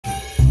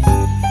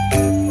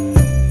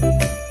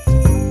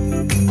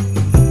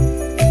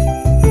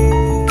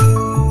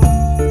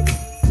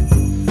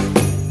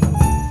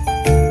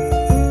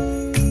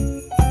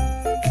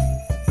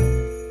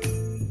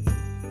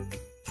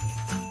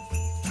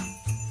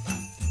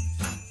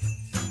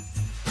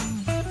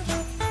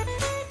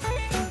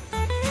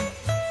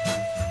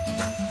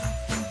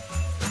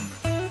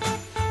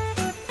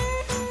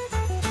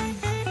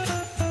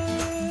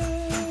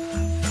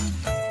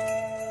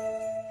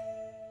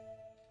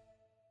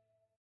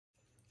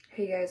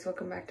Hey guys,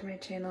 welcome back to my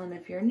channel, and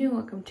if you're new,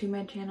 welcome to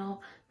my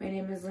channel. My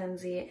name is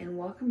Lindsay and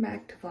welcome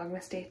back to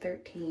Vlogmas Day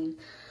 13.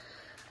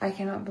 I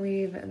cannot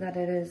believe that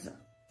it is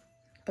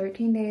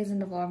 13 days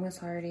into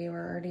Vlogmas already.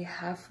 We're already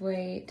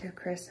halfway to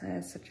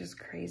Christmas, which is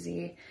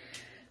crazy.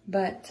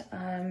 But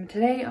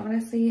today,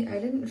 honestly, I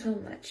didn't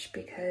film much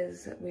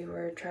because we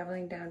were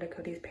traveling down to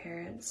Cody's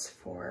parents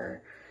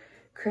for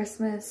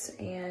Christmas,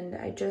 and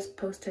I just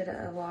posted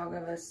a vlog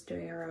of us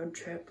doing a road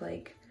trip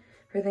like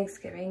for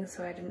Thanksgiving,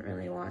 so I didn't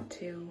really want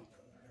to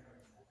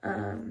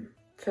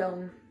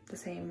film the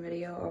same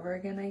video over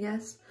again, I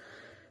guess.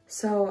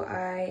 So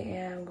I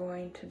am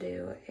going to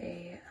do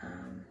a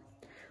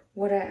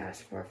what I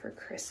asked for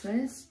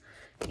Christmas,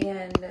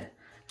 and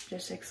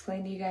just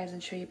explain to you guys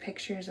and show you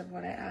pictures of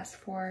what I asked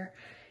for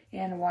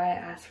and why I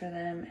asked for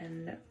them,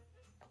 and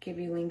give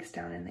you links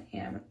down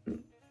in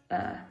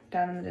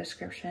the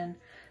description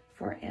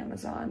for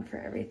Amazon for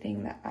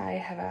everything that I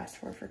have asked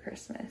for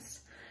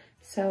Christmas.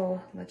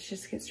 So let's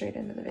just get straight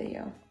into the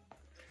video.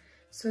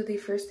 So the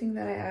first thing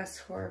that I asked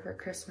for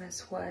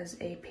Christmas was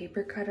a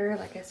paper cutter.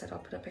 Like I said, I'll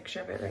put a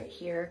picture of it right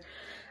here.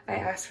 I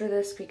asked for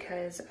this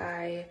because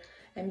I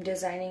am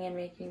designing and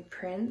making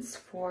prints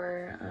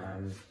for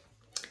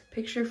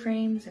picture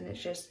frames, and it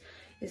just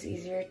is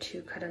easier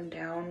to cut them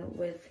down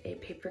with a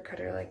paper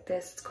cutter like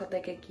this. It's called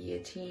like a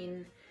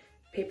guillotine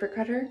paper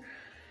cutter.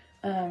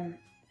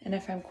 And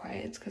if I'm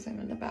quiet, it's because I'm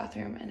in the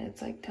bathroom and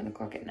it's like 10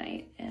 o'clock at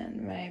night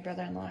and my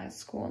brother-in-law has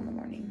school in the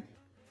morning.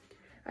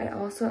 I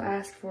also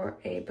asked for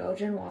a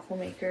Belgian waffle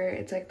maker.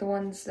 It's like the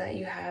ones that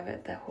you have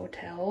at the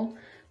hotel.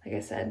 Like I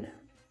said,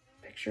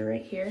 picture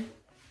right here.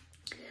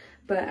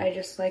 But I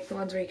just like the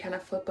ones where you kind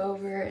of flip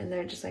over and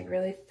they're just like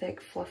really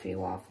thick, fluffy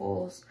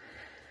waffles.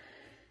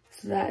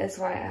 So that is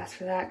why I asked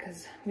for that,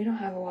 because we don't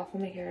have a waffle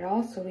maker at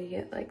all. So we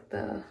get like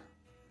the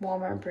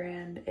Walmart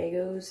brand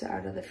Eggos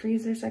out of the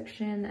freezer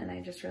section, and I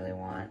just really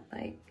want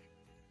like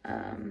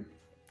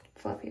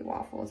fluffy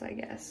waffles, I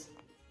guess.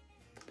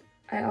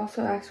 I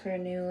also asked for a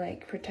new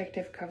like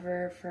protective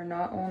cover for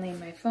not only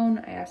my phone.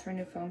 I asked for a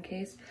new phone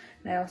case,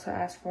 and I also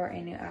asked for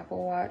a new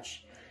Apple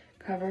Watch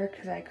cover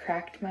because I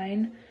cracked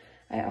mine.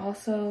 I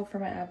also, for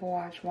my Apple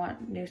Watch,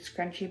 want new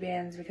scrunchie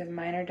bands because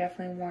mine are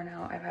definitely worn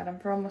out. I've had them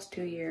for almost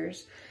 2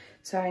 years,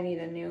 so I need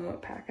a new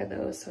pack of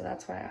those, so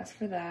that's why I asked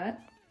for that.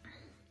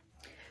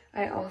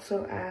 I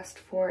also asked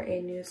for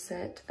a new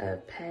set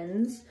of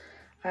pens.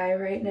 I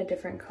write in a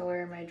different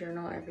color in my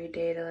journal every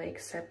day to like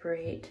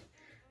separate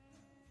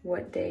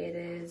what day it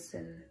is,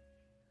 and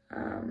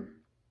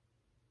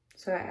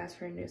so I asked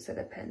for a new set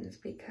of pens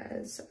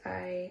because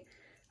a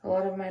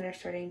lot of mine are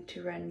starting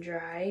to run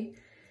dry,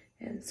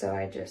 and so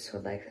I just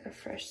would like a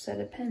fresh set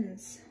of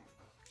pens.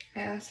 I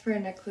asked for a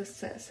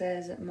necklace that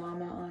says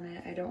mama on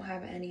it. I don't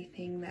have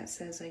anything that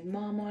says like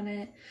mom on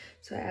it,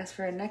 so I asked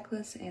for a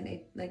necklace and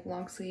a like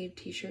long sleeve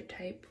t-shirt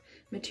type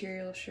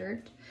material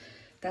shirt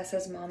that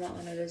says mama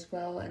on it as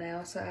well. And I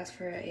also asked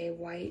for a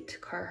white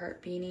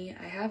Carhart beanie.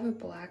 I have a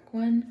black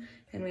one,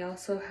 and we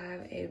also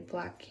have a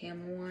black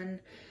camel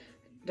one.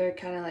 They're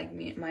kind of like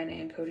mine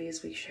and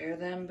Cody's, we share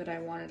them, but I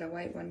wanted a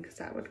white one because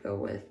that would go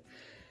with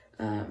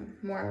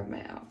more of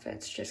my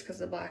outfits, just because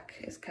the black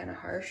is kind of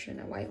harsh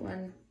and a white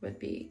one would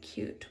be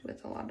cute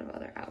with a lot of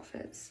other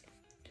outfits.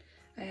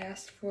 I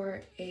asked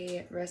for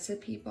a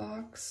recipe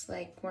box,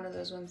 like one of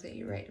those ones that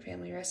you write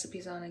family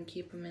recipes on and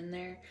keep them in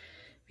there,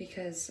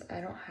 because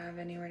I don't have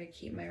anywhere to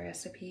keep my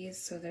recipes,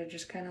 so they're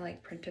just kind of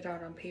like printed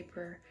out on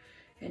paper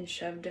and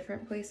shoved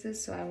different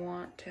places. So I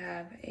want to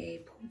have a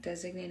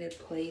designated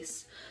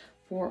place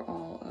for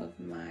all of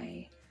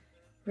my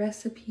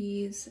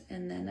recipes.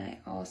 And then I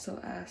also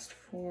asked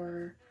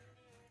for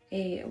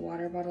a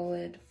water bottle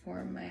lid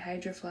for my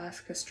Hydro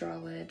Flask, a straw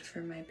lid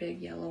for my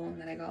big yellow one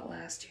that I got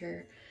last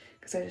year,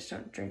 because I just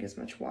don't drink as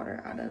much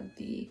water out of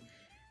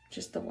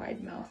just the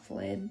wide mouth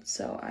lid,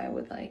 so I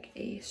would like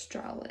a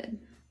straw lid.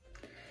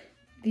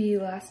 The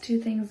last two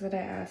things that I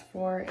asked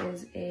for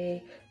is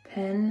a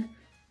pen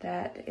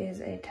that is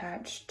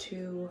attached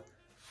to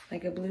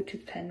like a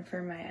Bluetooth pen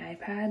for my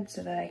iPad,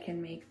 so that I can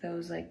make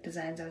those like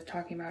designs I was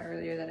talking about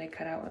earlier that I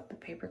cut out with the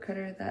paper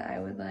cutter that I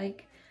would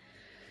like.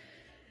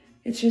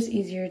 It's just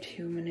easier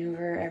to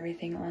maneuver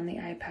everything on the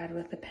iPad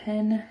with the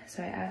pen,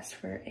 so I asked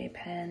for a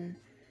pen.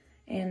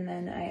 And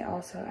then I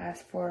also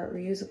asked for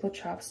reusable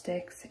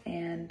chopsticks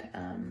and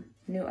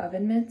new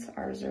oven mitts.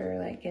 Ours are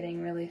like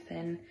getting really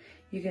thin.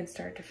 You can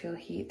start to feel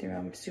heat through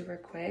them super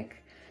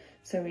quick,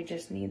 so we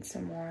just need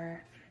some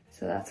more.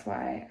 So that's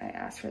why I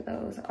asked for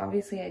those.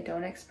 Obviously, I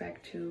don't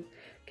expect to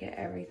get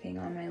everything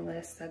on my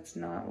list. That's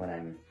not what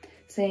I'm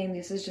saying.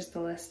 This is just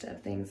a list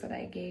of things that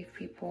I gave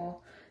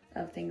people,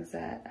 of things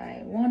that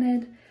I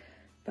wanted.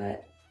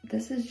 But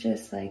this is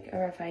just like a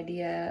rough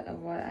idea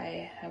of what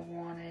I have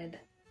wanted.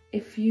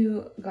 If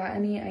you got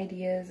any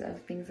ideas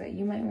of things that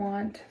you might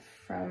want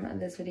from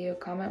this video,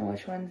 comment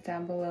which ones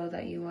down below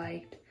that you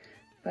liked.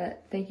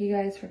 But thank you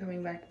guys for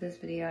coming back to this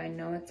video. I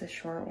know it's a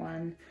short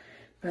one,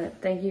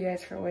 but thank you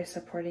guys for always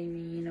supporting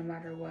me no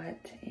matter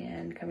what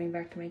and coming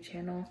back to my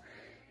channel.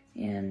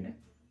 And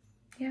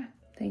yeah,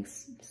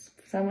 thanks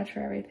so much for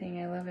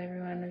everything. I love every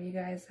one of you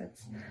guys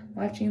that's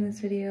watching this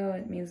video.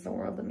 It means the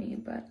world to me.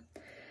 But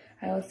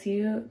I will see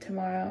you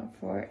tomorrow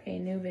for a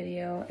new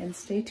video. And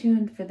stay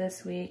tuned for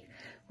this week.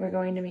 We're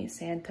going to meet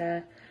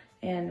Santa.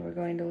 And we're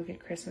going to look at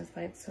Christmas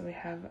lights. So we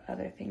have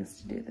other things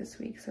to do this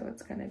week. So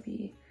it's going to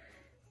be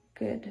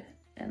good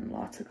and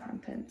lots of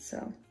content.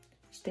 So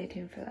stay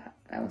tuned for that.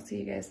 I will see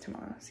you guys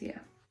tomorrow. See ya.